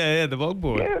board. Yeah, the bog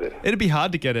board. Yeah. It'd be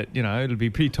hard to get it, it'll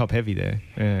be pretty top heavy there.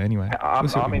 Anyway. I'm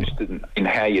interested in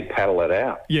how you'd paddle it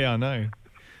out. Yeah, I know.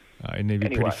 It need to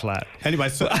be pretty flat. Anyway,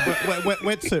 so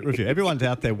wetsuit review. Everyone's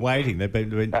out there waiting. They've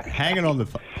been hanging on the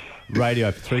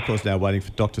radio for 3 quarters now waiting for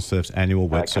Dr. Surf's annual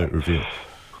wetsuit review.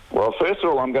 Well, first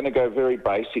of all, I'm going to go very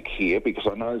basic here because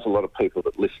I know there's a lot of people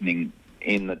that listening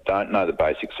in that don't know the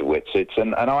basics of wetsuits,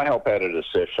 and I help out at a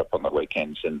surf shop on the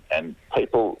weekends, and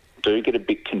people do get a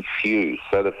bit confused.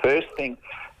 So the first thing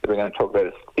that we're going to talk about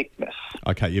is thickness.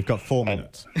 Okay, you've got 4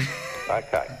 minutes.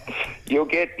 Okay, you'll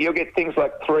get things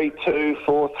like 3.2,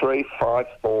 4.3,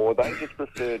 5.4. They just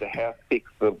refer to how thick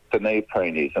the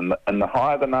neoprene is, and the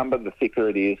higher the number, the thicker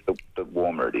it is, the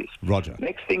warmer it is. Roger.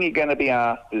 Next thing you're going to be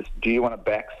asked is, do you want a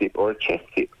back zip or a chest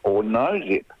zip or no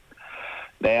zip?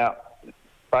 Now,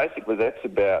 basically, that's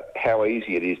about how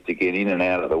easy it is to get in and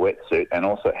out of the wetsuit, and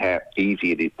also how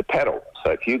easy it is to paddle.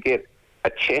 So if you get a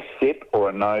chest zip or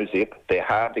a no zip, they're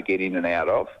hard to get in and out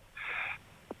of,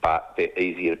 but they're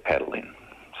easier to paddle in.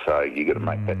 So you've got to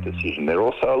make that decision. They're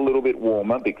also a little bit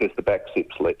warmer because the back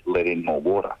zips let in more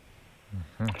water.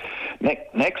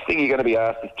 Mm-hmm. Next thing you're going to be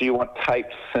asked is, do you want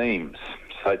taped seams?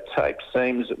 So taped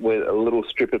seams with a little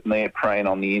strip of neoprene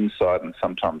on the inside and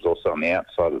sometimes also on the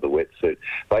outside of the wetsuit.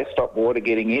 They stop water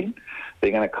getting in. They're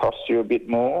going to cost you a bit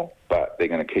more, but they're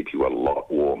going to keep you a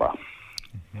lot warmer.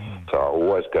 Mm-hmm. So I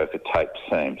always go for taped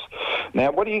seams.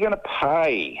 Now, what are you going to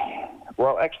pay?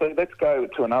 Well, actually, let's go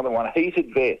to another one.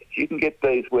 Heated vests. You can get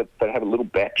these that have a little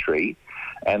battery,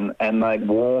 and they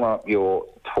warm up your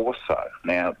torso.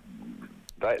 Now,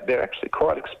 they're actually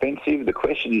quite expensive. The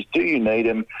question is, do you need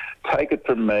them? Take it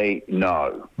from me,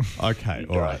 no. Okay,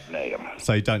 all right. You don't need them.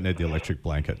 So you don't need the electric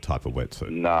blanket type of wetsuit?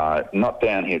 No, not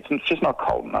down here. It's just not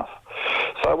cold enough.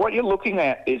 So what you're looking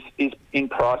at is in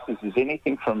prices is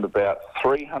anything from about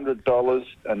 $300,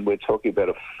 and we're talking about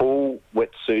a full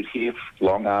wetsuit here,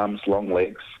 long arms, long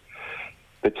legs,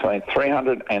 between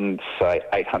 $300 and, say,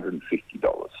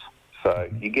 $850. So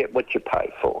you get what you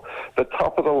pay for. The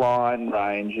top of the line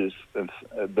ranges,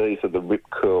 these are the Rip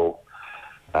Curl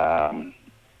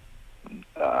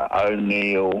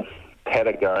O'Neill,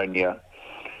 Patagonia,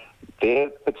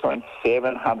 they're between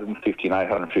 $750 and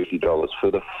 $850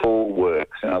 for the full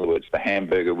works. In other words, the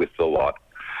hamburger with the lot.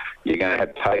 You're going to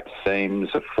have tape seams,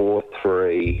 a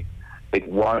 4-3. It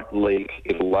won't leak.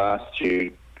 It'll last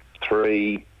you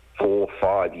 3, 4,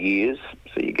 5 years,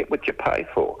 so you get what you pay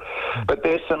for. But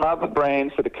there's some other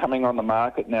brands that are coming on the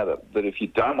market now that if you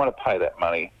don't want to pay that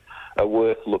money, are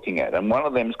worth looking at. And one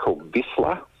of them is called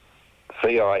Vissla,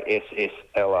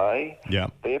 Vissla. Yeah.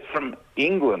 They're from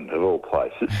England, of all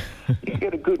places. You can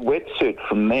get a good wetsuit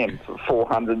from them for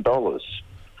 $400,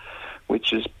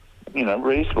 which is,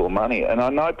 reasonable money. And I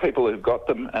know people who've got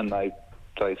them and they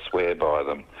swear by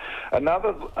them.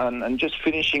 Another, and just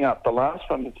finishing up, the last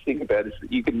one to think about is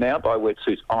that you can now buy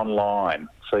wetsuits online,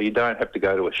 so you don't have to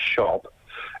go to a shop,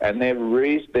 and they're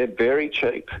very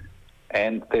cheap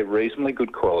and they're reasonably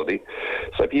good quality.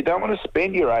 So if you don't want to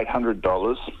spend your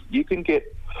 $800, you can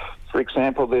get, for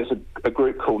example, there's a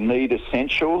group called Need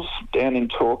Essentials down in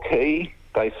Torquay.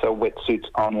 They sell wetsuits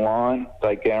online.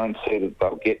 They guarantee that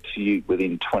they'll get to you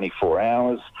within 24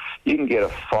 hours. You can get a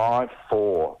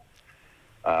 5'4"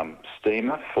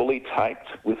 steamer, fully taped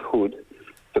with hood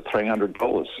for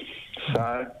 $300.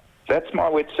 So that's my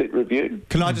wetsuit review.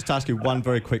 Can I just ask you one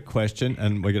very quick question,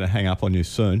 and we're going to hang up on you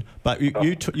soon, but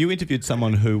you interviewed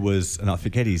someone who was, and I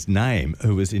forget his name,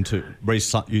 who was into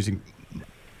using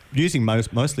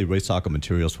mostly recycled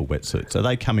materials for wetsuits. Are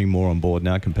they coming more on board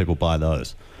now? Can people buy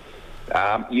those?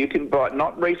 You can buy,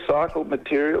 not recycled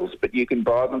materials, but you can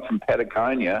buy them from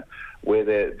Patagonia, where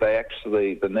they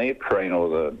actually, the neoprene or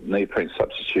the neoprene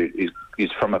substitute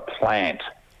is from a plant.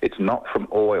 It's not from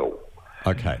oil.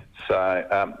 Okay. So,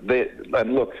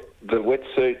 and look, the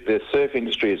wetsuit, the surf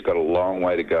industry has got a long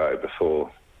way to go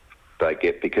before they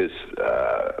get, because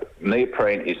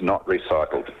neoprene is not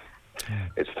recycled.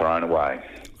 It's thrown away.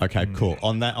 Okay, cool.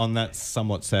 On that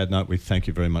somewhat sad note, we thank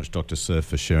you very much, Dr. Surf,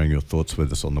 for sharing your thoughts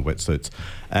with us on the wetsuits,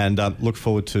 and look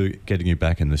forward to getting you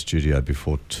back in the studio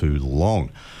before too long.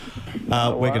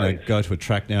 We're going to go to a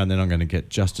track now, and then I'm going to get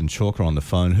Justin Chalker on the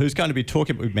phone, who's going to be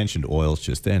talking. We mentioned oils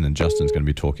just then, and Justin's going to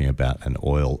be talking about an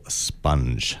oil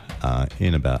sponge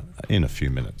in a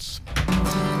few minutes.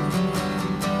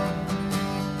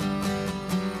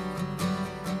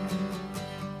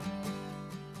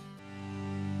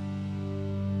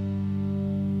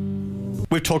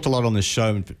 We've talked a lot on this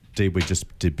show, indeed we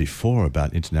just did before,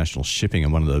 about international shipping,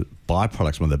 and one of the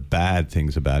byproducts, one of the bad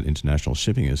things about international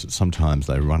shipping is that sometimes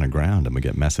they run aground and we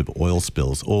get massive oil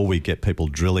spills, or we get people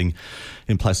drilling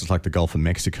in places like the Gulf of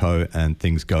Mexico and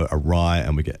things go awry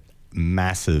and we get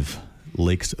massive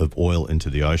leaks of oil into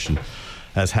the ocean,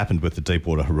 as happened with the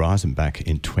Deepwater Horizon back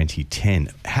in 2010.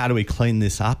 How do we clean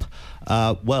this up?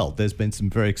 Well, there's been some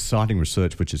very exciting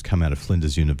research which has come out of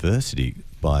Flinders University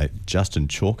by Justin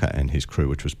Chalker and his crew,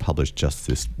 which was published just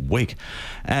this week.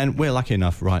 And we're lucky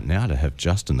enough right now to have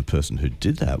Justin, the person who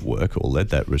did that work or led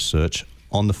that research,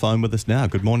 on the phone with us now.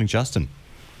 Good morning, Justin.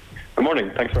 Good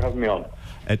morning. Thanks for having me on.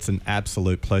 It's an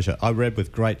absolute pleasure. I read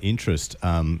with great interest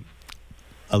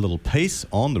a little piece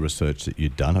on the research that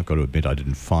you'd done. I've got to admit I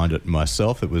didn't find it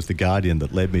myself. It was The Guardian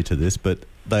that led me to this, but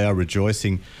they are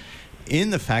rejoicing in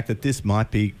the fact that this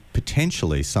might be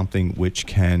potentially something which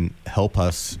can help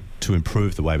us to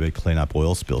improve the way we clean up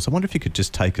oil spills. I wonder if you could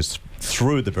just take us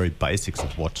through the very basics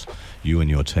of what you and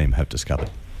your team have discovered.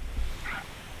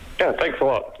 Yeah, thanks a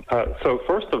lot. So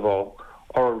first of all,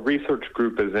 our research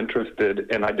group is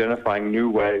interested in identifying new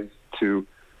ways to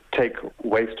take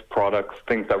waste products,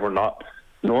 things that we're not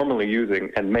normally using,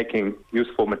 and making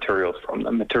useful materials from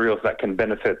them, materials that can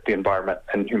benefit the environment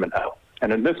and human health.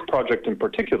 And in this project in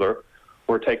particular,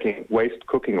 we're taking waste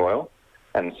cooking oil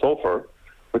and sulfur,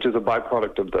 which is a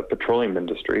byproduct of the petroleum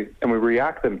industry, and we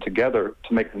react them together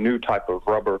to make a new type of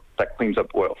rubber that cleans up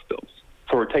oil spills.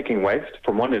 So we're taking waste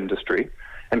from one industry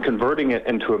and converting it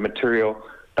into a material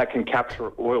that can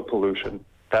capture oil pollution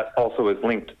that also is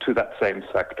linked to that same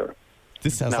sector.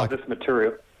 This sounds now, like this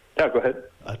material... Yeah, go ahead.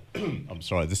 I'm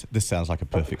sorry, this sounds like a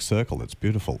perfect circle. It's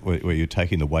beautiful, where you're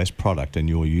taking the waste product and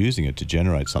you're using it to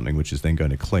generate something which is then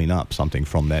going to clean up something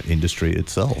from that industry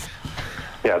itself.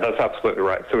 Yeah, that's absolutely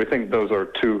right. So we think those are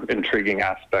two intriguing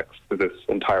aspects to this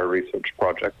entire research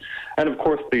project. And of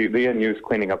course, the end use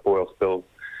cleaning up oil spills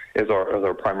is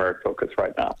our primary focus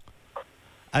right now.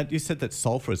 And you said that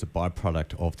sulfur is a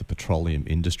byproduct of the petroleum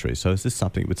industry. So is this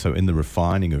something, so in the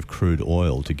refining of crude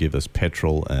oil to give us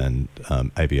petrol and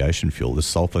aviation fuel, is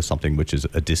sulfur something which is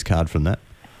a discard from that?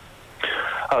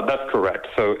 That's correct.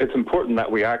 So it's important that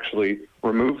we actually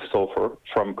remove sulfur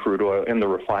from crude oil in the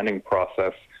refining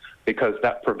process, because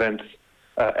that prevents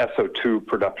SO2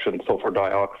 production, sulfur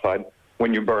dioxide,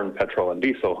 when you burn petrol and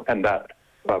diesel, and that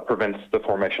prevents the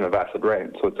formation of acid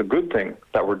rain. So it's a good thing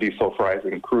that we're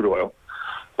desulfurizing crude oil.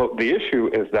 But the issue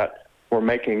is that we're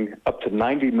making up to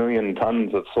 90 million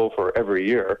tons of sulfur every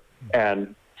year,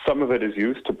 and some of it is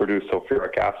used to produce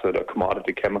sulfuric acid, a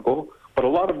commodity chemical, but a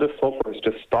lot of this sulfur is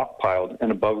just stockpiled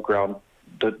in above ground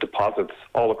deposits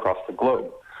all across the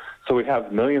globe. So we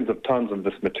have millions of tons of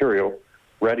this material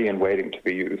ready and waiting to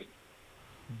be used.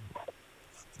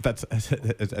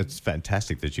 It's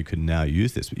fantastic that you can now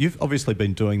use this. You've obviously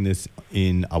been doing this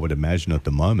in, I would imagine at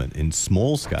the moment, in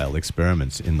small-scale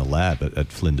experiments in the lab at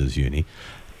Flinders Uni.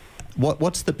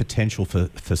 What's the potential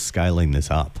for scaling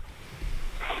this up?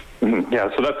 Yeah,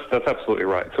 so that's absolutely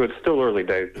right. So it's still early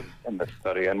days in this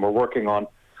study, and we're working on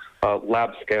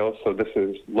lab scale. So this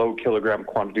is low kilogram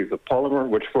quantities of polymer,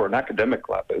 which for an academic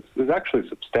lab is actually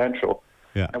substantial.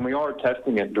 Yeah. And we are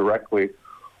testing it directly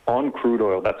on crude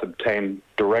oil that's obtained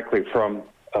directly from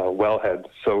wellheads.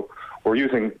 So we're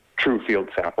using true field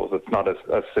samples. It's not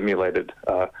a simulated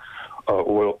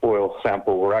oil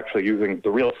sample. We're actually using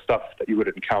the real stuff that you would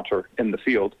encounter in the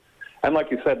field. And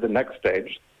like you said, the next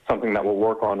stage, something that we'll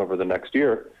work on over the next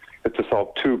year, is to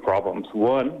solve two problems.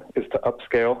 One is to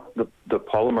upscale the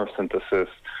polymer synthesis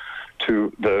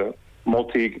to the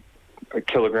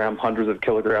multi-kilogram, hundreds of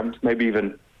kilograms, maybe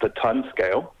even the ton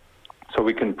scale, so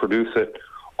we can produce it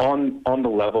on the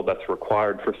level that's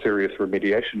required for serious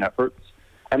remediation efforts.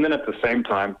 And then at the same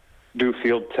time, do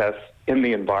field tests in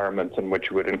the environments in which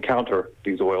you would encounter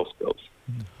these oil spills.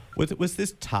 Was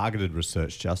this targeted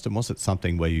research, Justin? Was it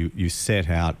something where you set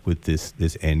out with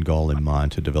this end goal in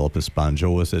mind to develop a sponge,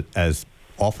 or was it, as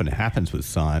often happens with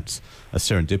science, a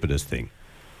serendipitous thing?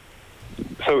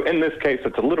 So in this case,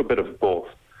 it's a little bit of both.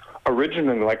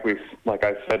 Originally, like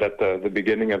I said at the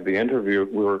beginning of the interview,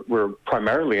 we're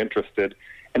primarily interested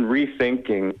in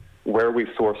rethinking where we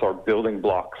source our building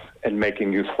blocks and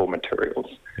making useful materials.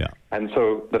 Yeah. And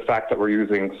so the fact that we're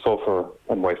using sulfur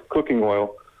and waste cooking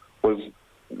oil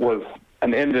was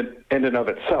an end in of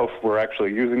itself. We're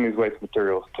actually using these waste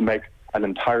materials to make an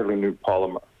entirely new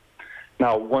polymer.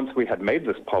 Now, once we had made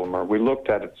this polymer, we looked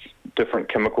at its different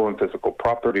chemical and physical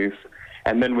properties,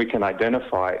 and then we can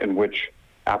identify in which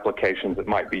applications it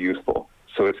might be useful.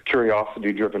 So it's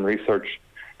curiosity-driven research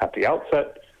at the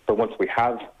outset, but once we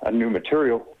have a new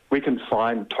material, we can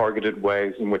find targeted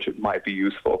ways in which it might be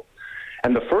useful.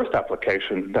 And the first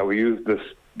application that we used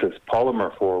this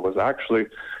polymer for was actually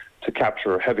to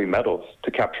capture heavy metals,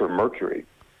 to capture mercury.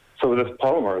 So this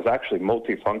polymer is actually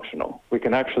multifunctional. We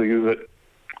can actually use it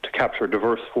to capture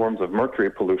diverse forms of mercury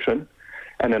pollution.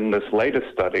 And in this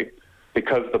latest study,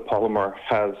 because the polymer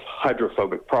has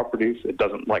hydrophobic properties, it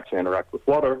doesn't like to interact with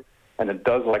water, and it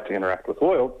does like to interact with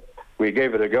oil, we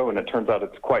gave it a go, and it turns out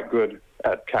it's quite good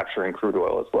at capturing crude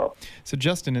oil as well. So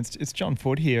Justin, it's John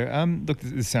Ford here. Look,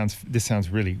 this sounds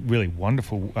really, really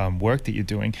wonderful work that you're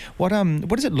doing. What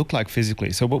does it look like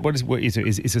physically? So what is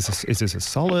this a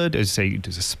solid? Is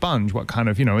a sponge? What kind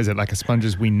of, is it like a sponge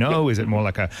as we know? Is it more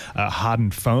like a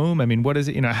hardened foam? I mean, what is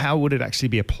it? How would it actually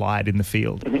be applied in the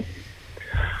field? Mm-hmm.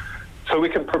 So we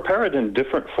can prepare it in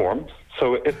different forms.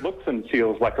 So it looks and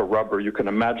feels like a rubber. You can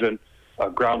imagine a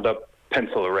ground up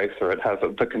pencil eraser. It has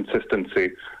the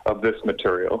consistency of this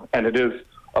material, and it is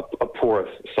a porous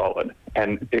solid,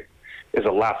 and it is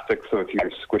elastic, so if you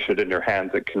squish it in your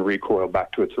hands, it can recoil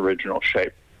back to its original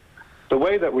shape. The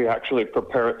way that we actually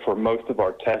prepare it for most of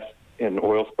our tests in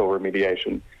oil spill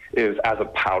remediation is as a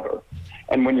powder.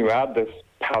 And when you add this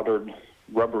powdered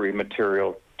rubbery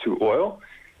material to oil,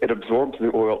 it absorbs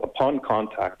the oil upon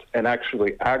contact and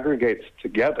actually aggregates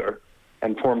together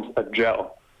and forms a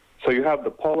gel. So you have the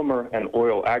polymer and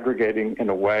oil aggregating in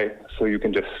a way so you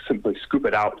can just simply scoop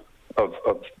it out of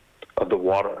the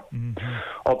water. Mm-hmm.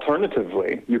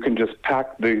 Alternatively, you can just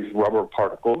pack these rubber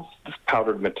particles, this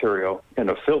powdered material, in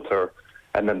a filter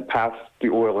and then pass the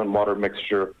oil and water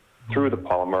mixture through the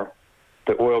polymer.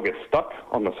 The oil gets stuck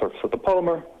on the surface of the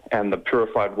polymer, and the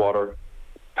purified water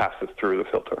passes through the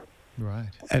filter. Right.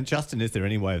 And Justin, is there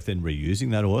any way of then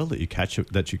reusing that oil that you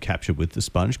capture with the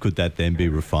sponge? Could that then be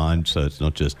refined so it's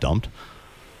not just dumped?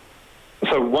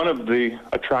 So one of the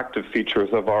attractive features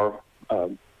of our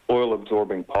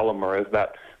oil-absorbing polymer is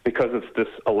that because it's this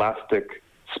elastic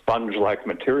sponge-like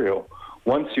material,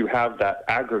 once you have that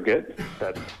aggregate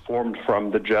that's formed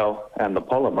from the gel and the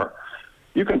polymer,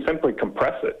 you can simply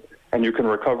compress it, and you can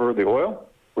recover the oil,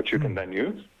 which you can then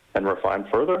use and refine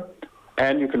further,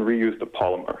 and you can reuse the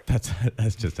polymer.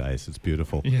 That's just ace. It's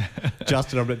beautiful. Yeah.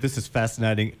 Justin, this is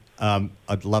fascinating.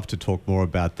 I'd love to talk more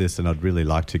about this, and I'd really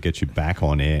like to get you back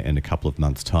on air in a couple of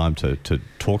months' time to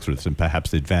talk through this and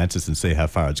perhaps the advances and see how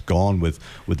far it's gone with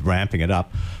ramping it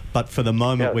up. But for the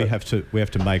moment, we have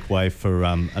to make way for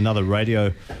another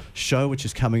radio show, which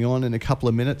is coming on in a couple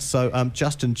of minutes. So,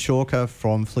 Justin Chalker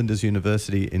from Flinders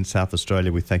University in South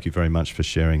Australia, we thank you very much for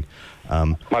sharing.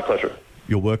 My pleasure.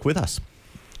 Your work with us.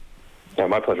 Yeah,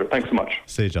 my pleasure. Thanks so much.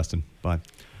 See you, Justin. Bye.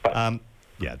 Bye.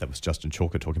 Yeah, that was Justin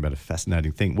Chalker talking about a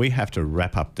fascinating thing. We have to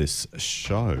wrap up this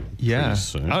show pretty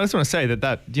soon. I just want to say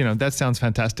that sounds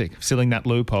fantastic. Filling that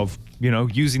loop of,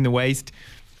 using the waste,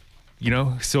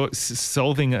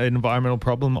 solving an environmental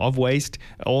problem of waste,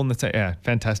 all in the same. Yeah,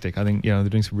 fantastic. I think, they're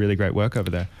doing some really great work over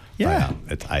there. Yeah.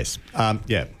 It's ace.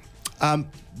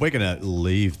 We're going to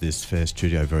leave this fair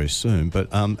studio very soon, but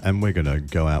and we're going to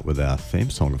go out with our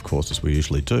theme song, of course, as we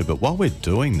usually do. But while we're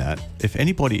doing that, if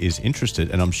anybody is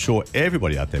interested, and I'm sure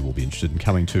everybody out there will be interested in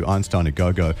coming to Einstein A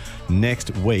Go-Go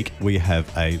next week, we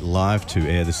have a live to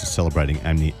air. This is celebrating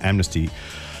Amnesty.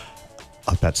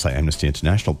 I was about to say Amnesty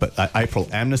International, but April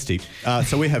Amnesty.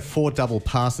 So we have 4 double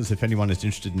passes if anyone is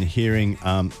interested in hearing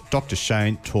Dr.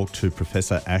 Shane talk to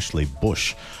Professor Ashley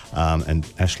Bush.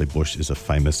 And Ashley Bush is a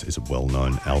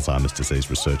well-known Alzheimer's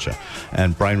disease researcher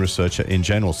and brain researcher in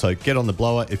general. So get on the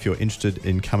blower if you're interested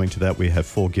in coming to that. We have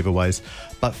 4 giveaways.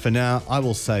 But for now, I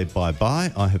will say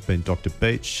bye-bye. I have been Dr.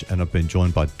 Beach, and I've been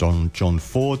joined by John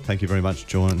Ford. Thank you very much,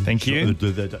 John. Thank you.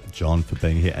 John, for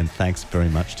being here. And thanks very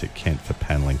much to Kent for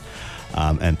panelling.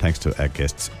 And thanks to our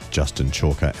guests, Justin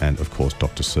Chalker and, of course,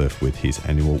 Dr. Surf with his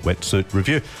annual wetsuit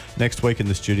review. Next week in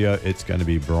the studio, it's going to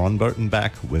be Bron Burton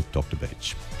back with Dr.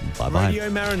 Beach. Bye-bye. Radio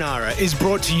Marinara is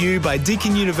brought to you by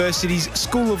Deakin University's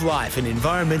School of Life and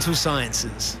Environmental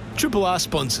Sciences. Triple R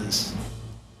sponsors.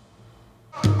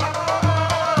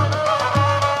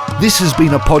 This has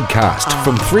been a podcast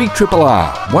from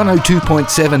 3RRR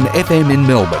 102.7 FM in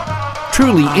Melbourne.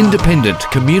 Truly independent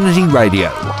community radio.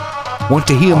 Want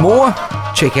to hear more?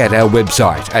 Check out our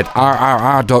website at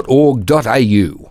rrr.org.au.